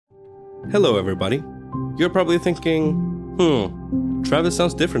Hello, everybody. You're probably thinking, Travis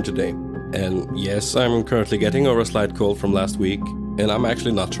sounds different today. And yes, I'm currently getting over a slight cold from last week, and I'm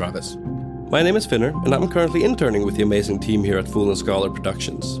actually not Travis. My name is Finner, and I'm currently interning with the amazing team here at Fool and Scholar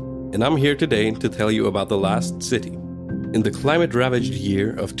Productions. And I'm here today to tell you about The Last City. In the climate-ravaged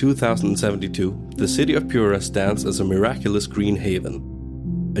year of 2072, the city of Pura stands as a miraculous green haven.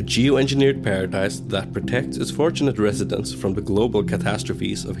 A geoengineered paradise that protects its fortunate residents from the global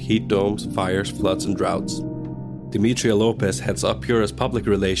catastrophes of heat domes, fires, floods, and droughts. Demetria Lopez heads up Pura's public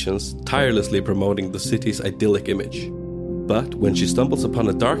relations, tirelessly promoting the city's idyllic image. But when she stumbles upon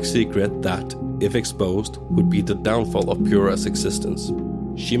a dark secret that, if exposed, would be the downfall of Pura's existence,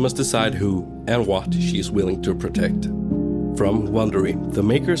 she must decide who and what she is willing to protect. From Wondery, the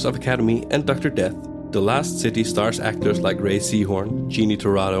makers of Academy and Dr. Death, The Last City stars actors like Ray Seahorn, Jeannie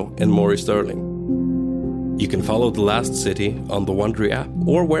Torrado, and Maury Sterling. You can follow The Last City on the Wondery app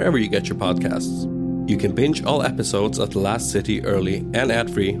or wherever you get your podcasts. You can binge all episodes of The Last City early and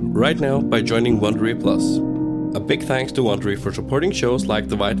ad-free right now by joining Wondery Plus. A big thanks to Wondery for supporting shows like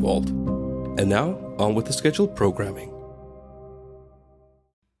The White Vault. And now, on with the scheduled programming.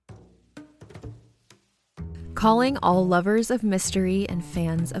 Calling all lovers of mystery and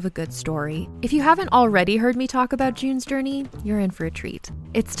fans of a good story. If you haven't already heard me talk about June's Journey, you're in for a treat.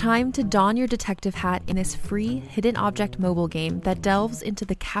 It's time to don your detective hat in this free hidden object mobile game that delves into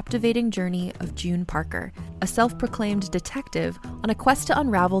the captivating journey of June Parker, a self-proclaimed detective on a quest to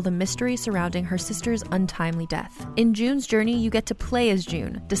unravel the mystery surrounding her sister's untimely death. In June's Journey, you get to play as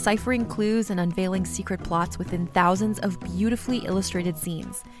June, deciphering clues and unveiling secret plots within thousands of beautifully illustrated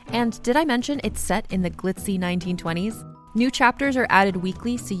scenes. And did I mention it's set in the glitzy 1920s? New chapters are added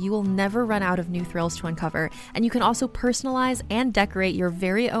weekly, so you will never run out of new thrills to uncover, and you can also personalize and decorate your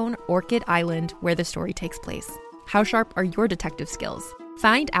very own Orchid Island where the story takes place. How sharp are your detective skills?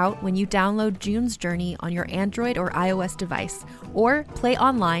 Find out when you download June's Journey on your Android or iOS device, or play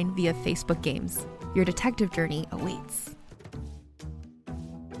online via Facebook Games. Your detective journey awaits.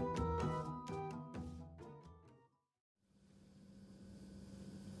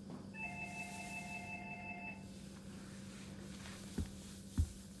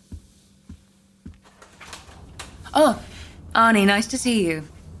 Oh, Arnie, nice to see you.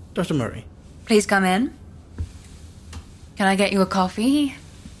 Dr. Murray. Please come in. Can I get you a coffee?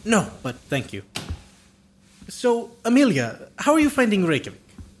 No, but thank you. So, Amelia, how are you finding Reykjavik?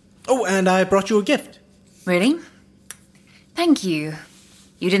 Oh, and I brought you a gift. Really? Thank you.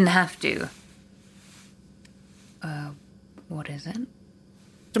 You didn't have to. What is it?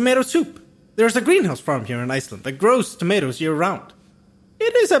 Tomato soup. There's a greenhouse farm here in Iceland that grows tomatoes year-round.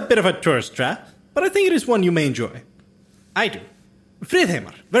 It is a bit of a tourist trap, but I think it is one you may enjoy. I do.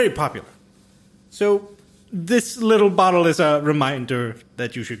 Friðheimar, very popular. So, this little bottle is a reminder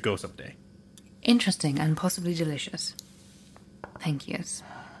that you should go someday. Interesting and possibly delicious. Thank you. It's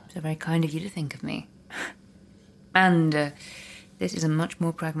so very kind of you to think of me. And this is a much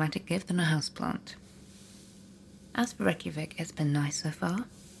more pragmatic gift than a houseplant. As for Reykjavik, it's been nice so far.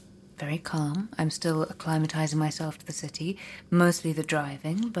 Very calm. I'm still acclimatizing myself to the city, mostly the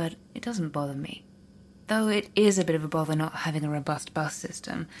driving, but it doesn't bother me. Though it is a bit of a bother not having a robust bus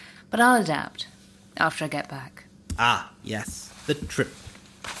system, but I'll adapt after I get back. Ah, yes, the trip.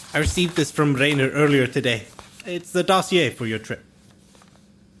 I received this from Rainer earlier today. It's the dossier for your trip.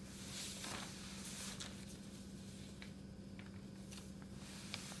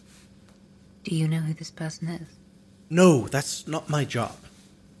 Do you know who this person is? No, that's not my job.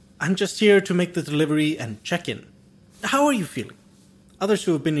 I'm just here to make the delivery and check in. How are you feeling? Others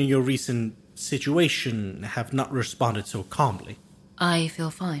who have been in your recent situation have not responded so calmly. I feel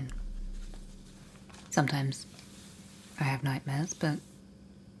fine. Sometimes I have nightmares, but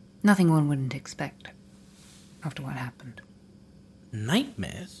nothing one wouldn't expect after what happened.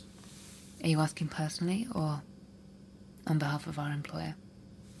 Nightmares? Are you asking personally or on behalf of our employer?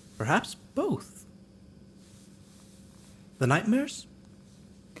 Perhaps both. The nightmares?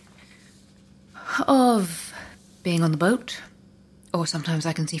 Of being on the boat, or sometimes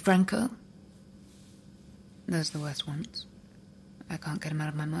I can see Franco. Those are the worst ones. I can't get him out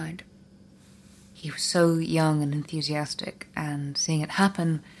of my mind. He was so young and enthusiastic, and seeing it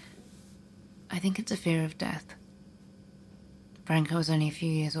happen, I think it's a fear of death. Franco is only a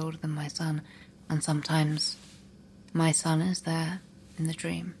few years older than my son, and sometimes my son is there in the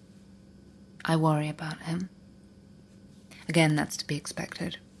dream. I worry about him. Again, that's to be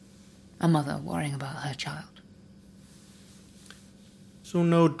expected. A mother worrying about her child. So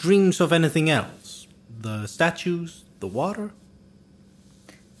no dreams of anything else? The statues, the water?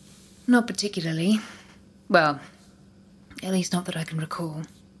 Not particularly. Well, at least not that I can recall.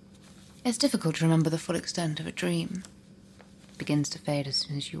 It's difficult to remember the full extent of a dream. It begins to fade as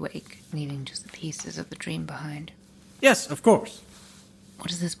soon as you wake, leaving just the pieces of the dream behind. Yes, of course. What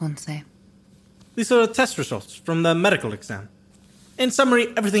does this one say? These are test results from the medical exam. In summary,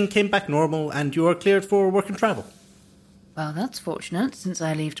 everything came back normal and you are cleared for work and travel. Well, that's fortunate, since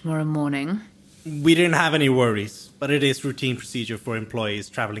I leave tomorrow morning. We didn't have any worries, but it is routine procedure for employees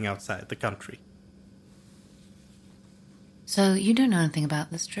traveling outside the country. So you don't know anything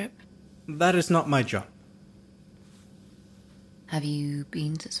about this trip? That is not my job. Have you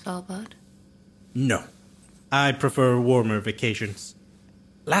been to Svalbard? No. I prefer warmer vacations.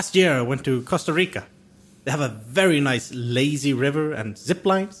 Last year I went to Costa Rica. They have a very nice lazy river and zip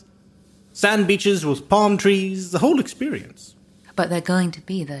lines. Sand beaches with palm trees, the whole experience. But they're going to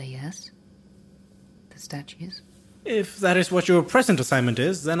be there, yes? The statues? If that is what your present assignment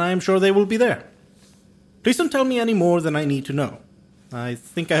is, then I am sure they will be there. Please don't tell me any more than I need to know. I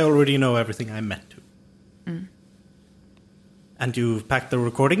think I already know everything I meant to. And you've packed the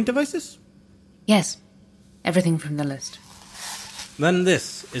recording devices? Yes. Everything from the list. Then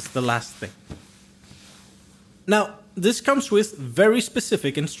this is the last thing. Now, this comes with very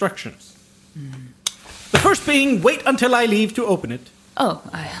specific instructions. The first being, wait until I leave to open it. Oh,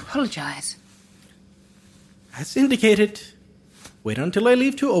 I apologize. As indicated, wait until I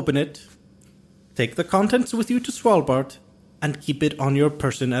leave to open it. Take the contents with you to Svalbard and keep it on your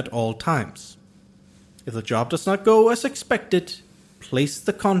person at all times. If the job does not go as expected, place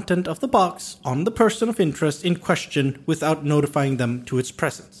the content of the box on the person of interest in question without notifying them to its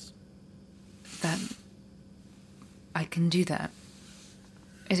presence. That... I can do that.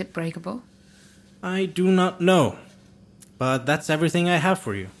 Is it breakable? I do not know, but that's everything I have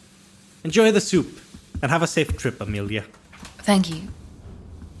for you. Enjoy the soup, and have a safe trip, Amelia. Thank you.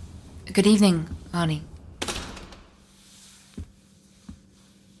 Good evening, Arnie.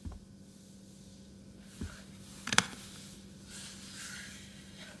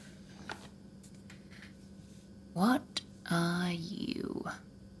 What are you?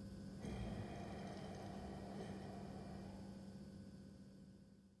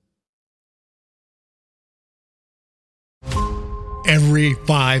 Every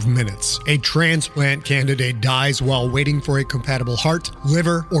 5 minutes, a transplant candidate dies while waiting for a compatible heart,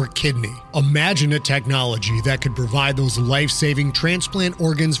 liver, or kidney. Imagine a technology that could provide those life-saving transplant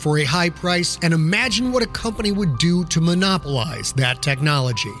organs for a high price, and imagine what a company would do to monopolize that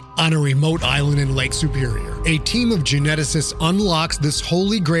technology. On a remote island in Lake Superior, a team of geneticists unlocks this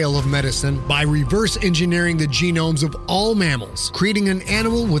holy grail of medicine by reverse engineering the genomes of all mammals, creating an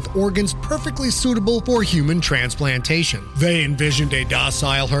animal with organs perfectly suitable for human transplantation. They envisioned a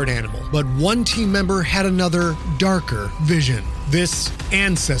docile herd animal, but one team member had another, darker vision. This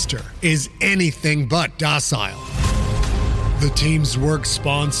ancestor is anything but docile. The team's work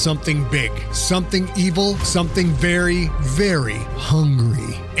spawns something big, something evil, something very, very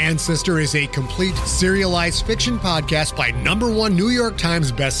hungry. Ancestor is a complete serialized fiction podcast by #1 New York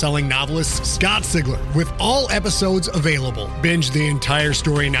Times bestselling novelist Scott Sigler, with all episodes available. Binge the entire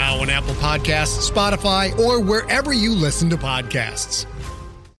story now on Apple Podcasts, Spotify, or wherever you listen to podcasts.